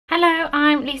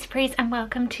I'm Lisa Preece and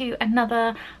welcome to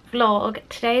another vlog.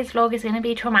 Today's vlog is going to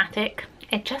be traumatic.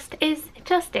 It just is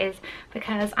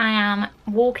because I am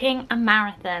walking a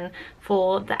marathon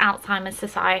for the Alzheimer's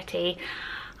Society.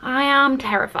 I am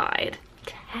terrified.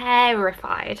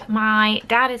 My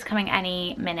dad is coming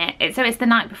any minute. So it's the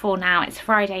night before now. It's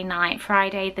Friday night,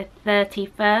 Friday the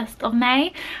 31st of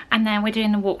May, and then we're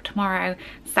doing the walk tomorrow,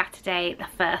 Saturday the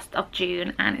 1st of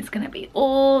June, and it's going to be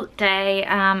all day.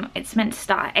 It's meant to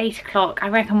start at 8 o'clock. I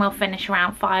reckon we'll finish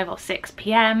around 5 or 6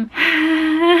 p.m.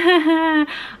 I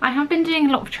have been doing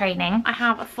a lot of training. I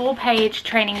have a 4-page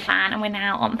training plan and we're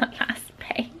now on the last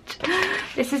page.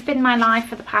 This has been my life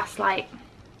for the past like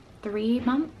 3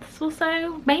 months or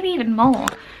so, maybe even more,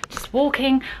 just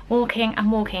walking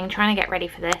and walking, trying to get ready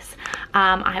for this.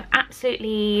 I have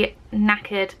absolutely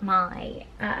knackered my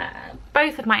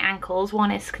both of my ankles.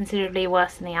 One is considerably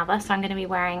worse than the other, so I'm going to be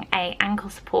wearing a ankle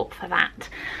support for that.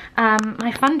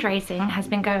 My fundraising has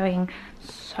been going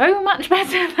so much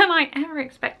better than I ever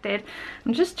expected.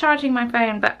 I'm just charging my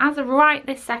phone, but as of right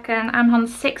this second, I'm on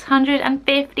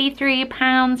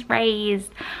 £653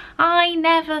 raised. I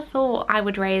never thought I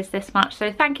would raise this much,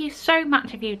 so thank you so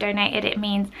much if you donated. It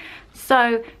means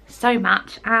so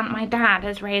much. And my dad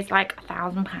has raised like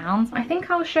 £1,000. I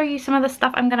think I'll show you some of the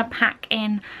stuff I'm going to pack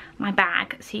in my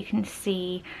bag so you can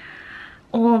see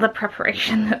all the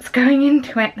preparation that's going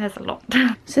into it. There's a lot.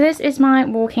 So this is my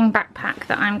walking backpack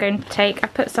that I'm going to take. I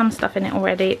put some stuff in it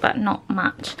already, but not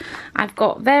much. I've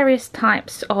got various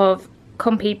types of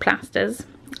compeed plasters.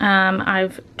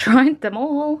 I've tried them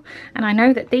all and I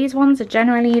know that these ones are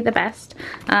generally the best.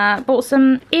 Bought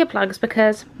some earplugs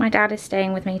because my dad is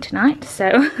staying with me tonight,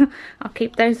 so I'll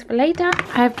keep those for later.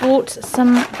 I've bought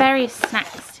some various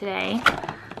snacks today.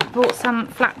 Bought some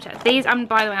flapjacks. These,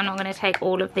 by the way, I'm not going to take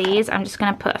all of these. I'm just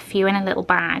going to put a few in a little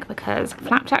bag because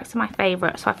flapjacks are my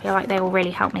favourite, so I feel like they will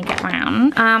really help me get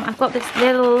around. I've got this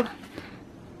little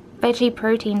veggie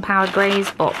protein powered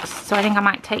Graze box, so I think I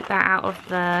might take that out of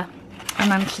the,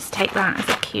 and then just take that as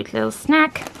a cute little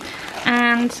snack.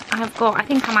 And I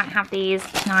think I might have these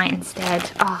tonight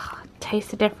instead. Oh,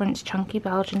 taste the difference. Chunky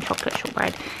Belgian chocolate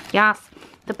shortbread. Yes.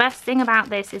 The best thing about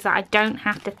this is that I don't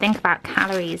have to think about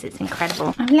calories. It's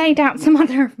incredible. I've laid out some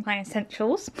other of my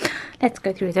essentials. Let's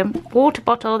go through them. Water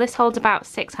bottle. This holds about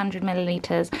 600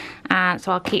 millilitres.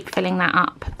 So I'll keep filling that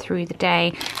up through the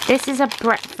day. This is a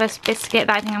breakfast biscuit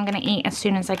that I think I'm going to eat as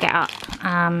soon as I get up.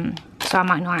 So I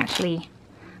might not actually...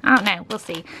 I don't know, we'll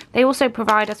see. They also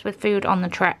provide us with food on the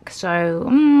trek, so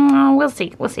we'll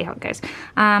see how it goes.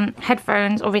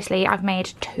 Headphones, obviously I've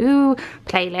made 2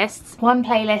 playlists. One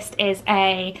playlist is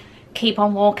a keep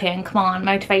on walking, come on,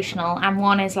 motivational, and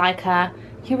one is like a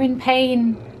you're in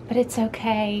pain but it's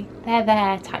okay, they're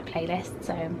there type playlist.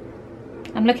 So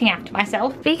I'm looking after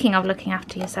myself. Speaking of looking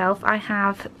after yourself, I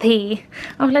have the,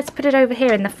 oh, let's put it over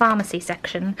here in the pharmacy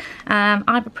section,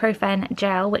 ibuprofen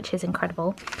gel, which is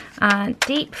incredible.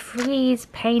 Deep freeze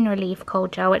pain relief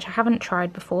cold gel, which I haven't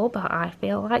tried before, but I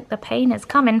feel like the pain is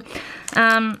coming.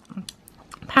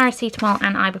 Paracetamol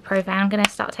and ibuprofen. I'm going to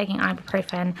start taking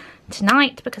ibuprofen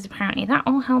tonight because apparently that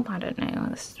will help. I don't know,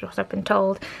 this is what I've been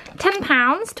told.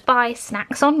 £10 to buy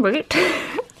snacks en route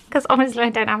because honestly I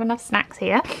don't have enough snacks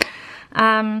here.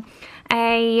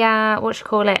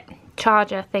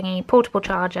 Charger thingy, portable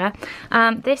charger.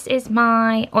 This is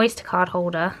my Oyster card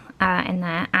holder in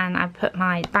there, and I've put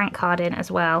my bank card in as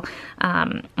well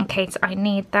in case I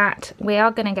need that. We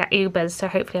are going to get Ubers, so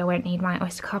hopefully I won't need my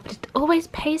Oyster card, but it always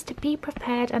pays to be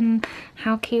prepared. And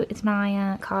how cute is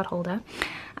my card holder.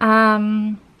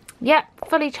 Yep,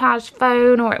 fully charged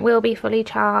phone, or it will be fully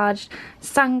charged.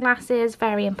 Sunglasses,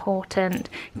 very important.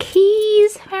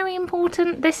 Keys, very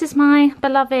important. This is my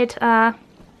beloved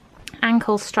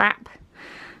ankle strap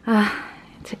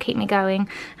to keep me going.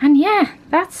 And yeah,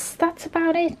 that's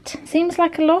about it. Seems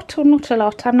like a lot or not a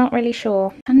lot, I'm not really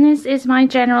sure. And this is my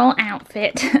general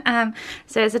outfit.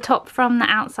 So it's a top from the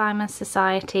Alzheimer's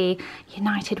Society,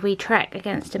 United We Trek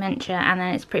Against Dementia, and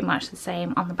then it's pretty much the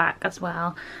same on the back as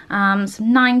well.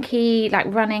 Some Nike like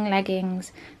running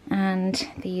leggings, and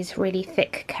these really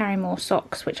thick Carrymore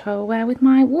socks, which I will wear with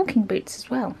my walking boots as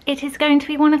well. It is going to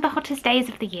be one of the hottest days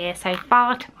of the year so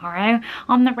far tomorrow.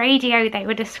 On the radio they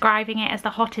were describing it as the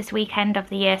hottest weekend of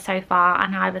the year so far,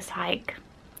 and I was like,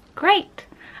 great.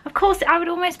 Of course I would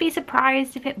almost be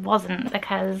surprised if it wasn't,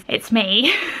 because it's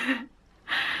me.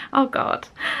 Oh god,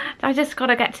 I just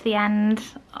gotta get to the end.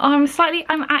 I'm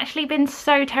actually been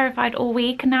so terrified all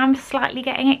week, and now I'm slightly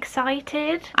getting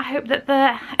excited. I hope that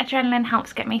the adrenaline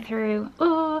helps get me through.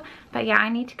 Oh, but yeah, I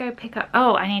need to go pick up,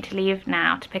 I need to leave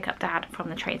now to pick up Dad from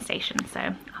the train station, so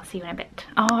I'll see you in a bit.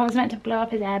 Oh, I was meant to blow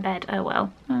up his airbed, oh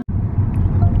well.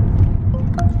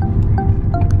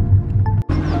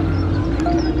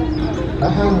 Hey,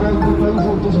 welcome, ladies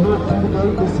and just walk through the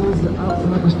gate. This is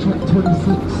Alzheimer's track 26,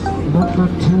 London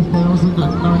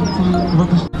 2019. You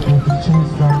can choose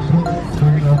from pink,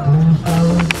 green or blue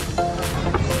flowers.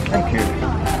 Thank you.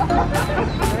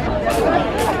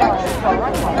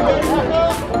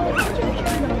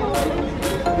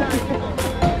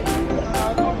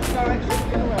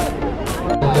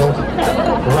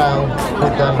 Round,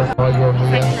 put down before you're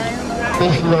here.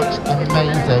 This looks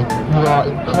amazing. You are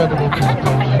incredible people.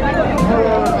 You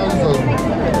are amazing.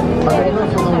 I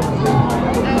love all of you.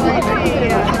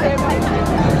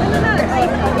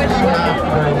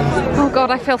 Oh god,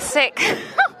 I feel sick.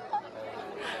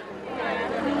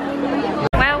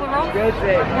 Well, we're off.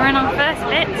 We're in our first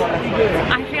bit.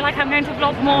 I feel like I'm going to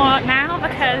vlog more now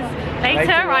because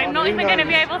later I'm not even going to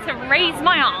be able to raise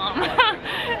my arm.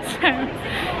 So,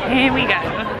 here we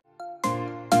go.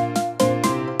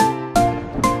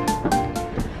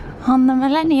 On the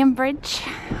Millenium Bridge,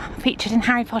 featured in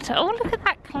Harry Potter. Oh, look at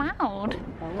that cloud.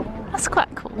 That's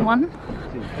quite a cool one.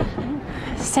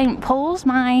 St. Paul's,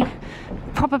 my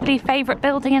probably favourite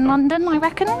building in London, I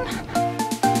reckon.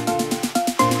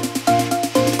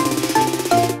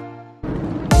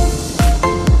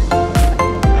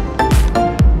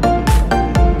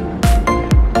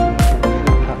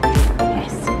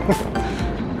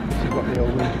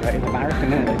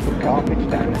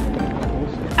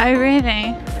 Oh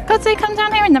really? God, so they come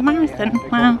down here in the marathon.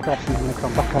 Wow. God,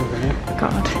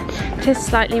 it is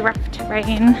slightly rough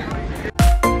terrain.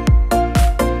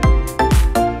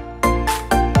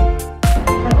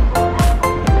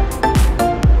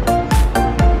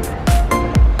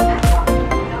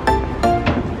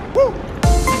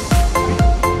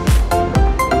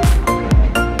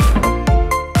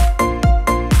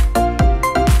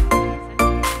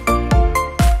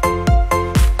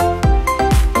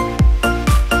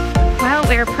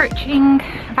 We're approaching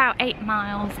about 8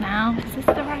 miles now. Is this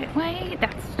the right way?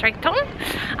 That's straight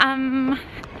on.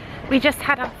 We just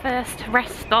had our first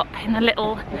rest stop in a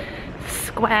little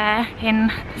square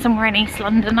in somewhere in East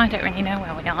London. I don't really know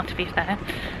where we are, to be fair.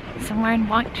 Somewhere in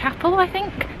Whitechapel, I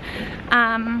think.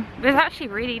 It was actually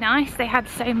really nice. They had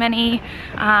so many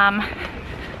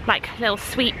like little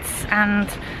sweets and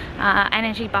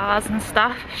energy bars and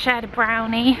stuff. Shared a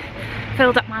brownie,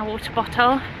 filled up my water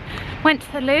bottle. Went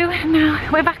to the loo, and now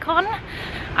we're back on.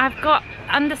 I've got,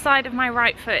 underside of my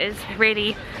right foot is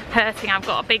really hurting. I've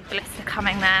got a big blister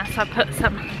coming there, so I put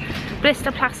some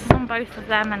blister plasters on both of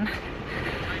them, and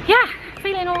yeah,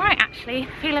 feeling alright actually.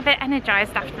 Feel a bit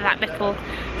energised after that little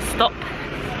stop.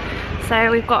 So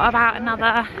we've got about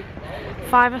another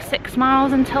 5 or 6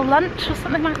 miles until lunch or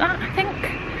something like that, I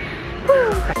think.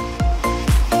 Woo.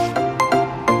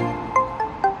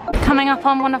 Coming up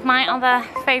on one of my other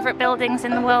favourite buildings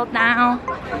in the world now,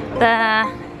 the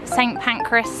St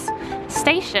Pancras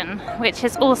station, which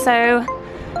is also,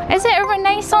 is it a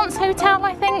Renaissance hotel,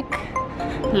 I think?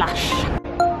 Lush.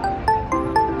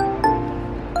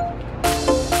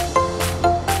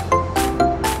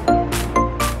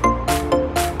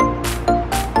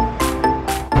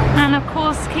 And of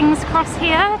course King's Cross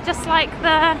here, just like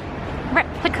the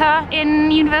replica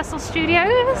in Universal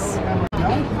Studios.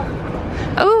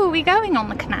 Oh, we're going on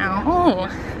the canal. Oh,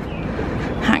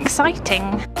 how exciting.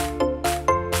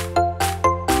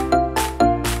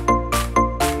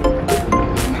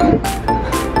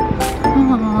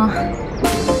 Oh,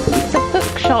 it's a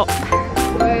bookshop.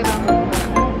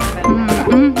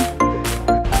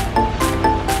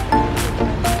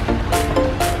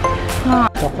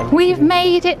 Oh, we've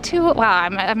made it to, well,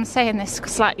 I'm saying this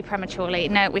slightly prematurely.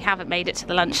 No, we haven't made it to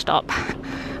the lunch stop.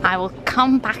 I will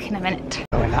come back in a minute.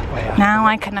 Now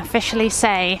I can officially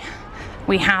say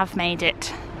we have made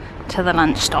it to the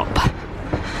lunch stop.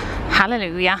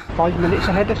 Hallelujah. 5 minutes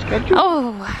ahead of schedule.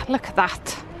 Oh, look at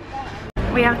that.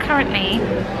 We are currently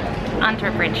under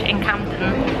a bridge in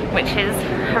Camden, which is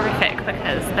horrific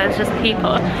because there's just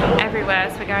people everywhere,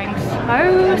 so we're going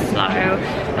so slow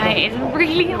and it is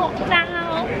really hot now.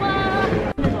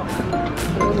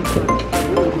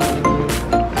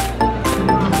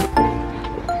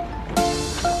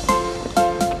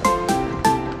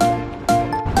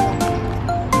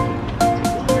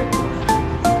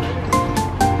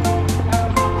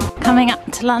 Coming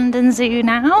up to London Zoo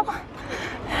now.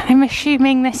 I'm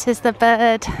assuming this is the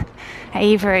bird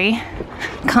aviary.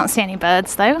 Can't see any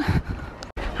birds though.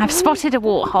 I've spotted a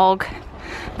warthog,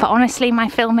 but honestly my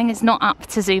filming is not up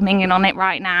to zooming in on it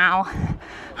right now.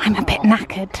 I'm a bit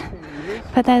knackered.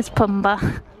 But there's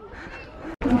Pumbaa.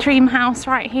 Dream house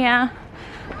right here.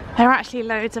 There are actually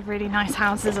loads of really nice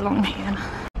houses along here.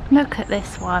 Look at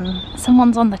this one.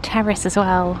 Someone's on the terrace as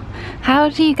well. How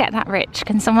do you get that rich?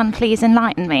 Can someone please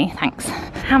enlighten me? Thanks.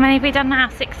 How many have we done now?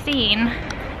 16?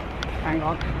 Hang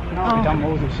on. No, I've done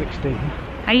more than 16.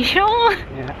 Are you sure?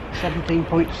 Yeah,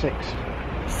 17.6.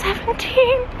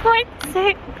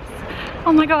 17.6.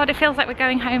 Oh my god, it feels like we're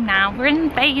going home now. We're in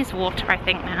Bayswater, I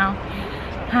think, now.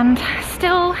 And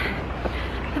still,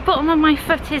 the bottom of my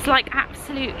foot is like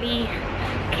absolutely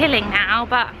killing now,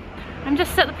 but I'm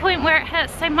just at the point where it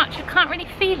hurts so much I can't really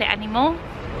feel it anymore.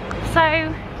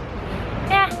 So,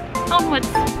 yeah, onwards.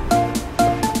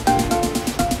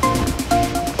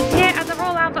 Here at the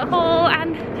Royal Albert Hall,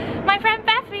 and my friend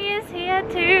Beffy is here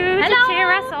too to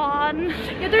cheer us on.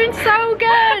 You're doing so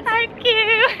good. Thank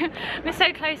you. We're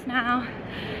so close now.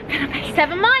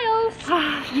 7 miles.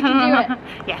 You can do it.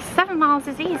 Yes, 7 miles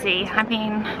is easy. I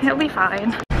mean, it'll be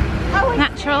fine.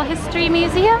 Natural History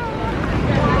Museum.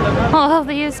 All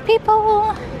these people.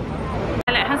 Well,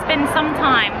 it has been some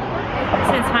time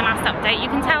since my last update. You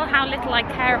can tell how little I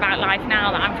care about life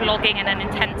now that I'm vlogging in an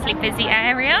intensely busy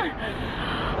area.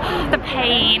 The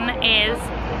pain is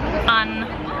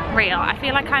unreal. I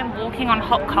feel like I'm walking on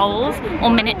hot coals or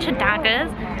miniature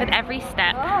daggers with every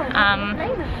step.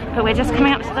 But we're just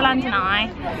coming up to the London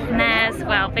Eye, and there's,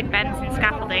 well, Big Ben's in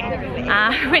scaffolding,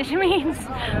 which means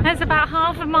there's about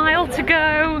half a mile to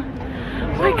go.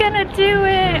 We're gonna do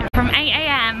it! From 8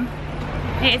 AM,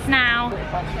 it is now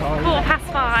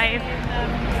 5:15.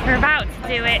 We're about to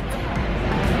do it.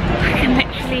 I can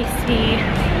literally see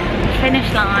the finish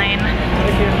line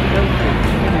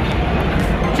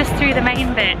just through the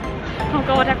main bit. Oh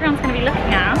god, everyone's going to be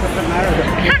looking at us.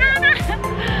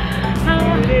 Oh,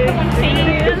 come on,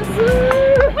 please.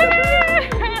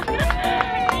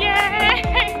 Yay!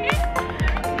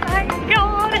 Thank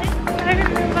god it's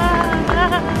over.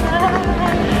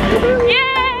 Yay!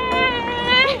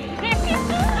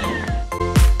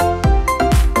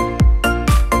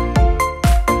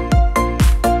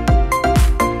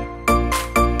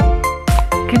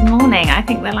 Good morning. I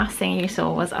think the last thing you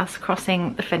saw was us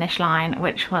crossing the finish line,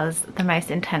 which was the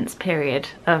most intense period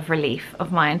of relief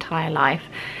of my entire life.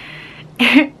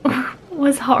 It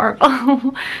was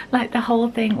horrible. Like, the whole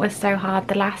thing was so hard.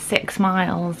 The last 6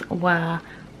 miles were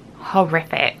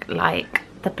horrific. Like,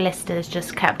 the blisters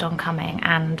just kept on coming,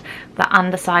 and the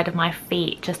underside of my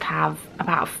feet just have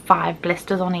about 5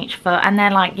 blisters on each foot, and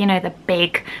they're like, you know, the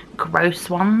big gross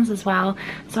ones as well.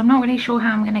 So I'm not really sure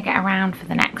how I'm gonna get around for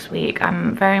the next week.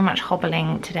 I'm very much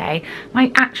hobbling today.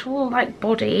 My actual like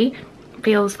body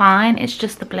feels fine, it's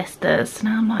just the blisters.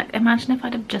 Now I'm like, imagine if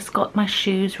I'd have just got my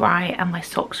shoes right and my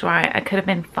socks right, I could have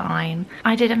been fine.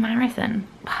 I did a marathon.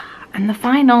 And the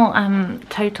final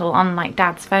total on like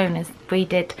Dad's phone is we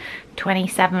did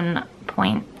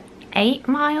 27.8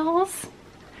 miles.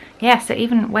 Yeah, so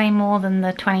even way more than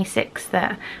the 26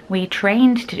 that we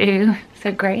trained to do.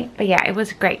 So great. But yeah, it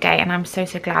was a great day, and I'm so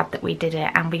glad that we did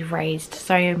it, and we've raised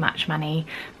so much money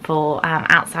for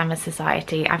Alzheimer's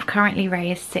Society. I've currently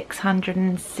raised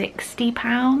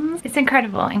 £660. It's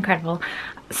incredible, incredible.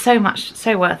 So much,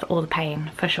 so worth all the pain,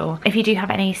 for sure. If you do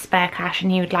have any spare cash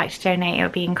and you would like to donate, it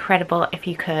would be incredible if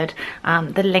you could.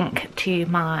 The link to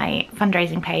my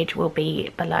fundraising page will be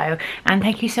below, and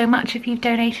thank you so much if you've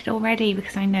donated already,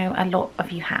 because I know a lot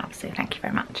of you have, so thank you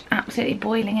very much. Absolutely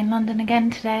boiling in London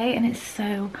again today, and it's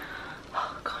so,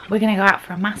 oh god. We're gonna go out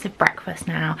for a massive breakfast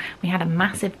now. We had a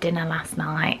massive dinner last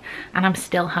night and I'm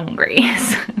still hungry.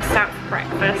 Start for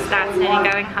breakfast. Dad's nearly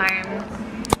going home.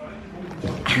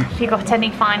 Have you got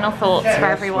any final thoughts for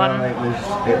everyone?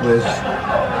 Well, it was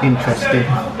interesting.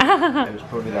 It was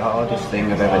probably the hardest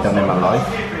thing I've ever done in my life,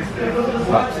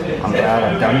 but I'm glad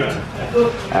I've done it. It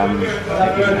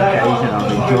was an occasion,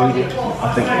 I've enjoyed it. I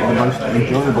think the most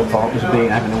enjoyable part was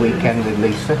having a weekend with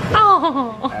Lisa.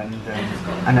 Oh.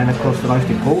 And then of course the most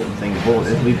important thing of all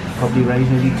is we probably raised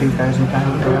nearly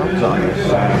 £2,000 for Alzheimer.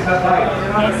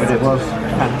 But it was a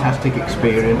fantastic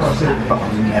experience, but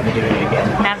I'm never doing it again.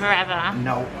 Never ever.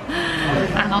 No.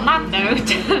 And on that note,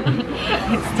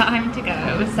 it's time to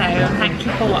go. So thank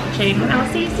you for watching. I'll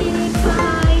see you soon.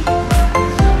 Bye.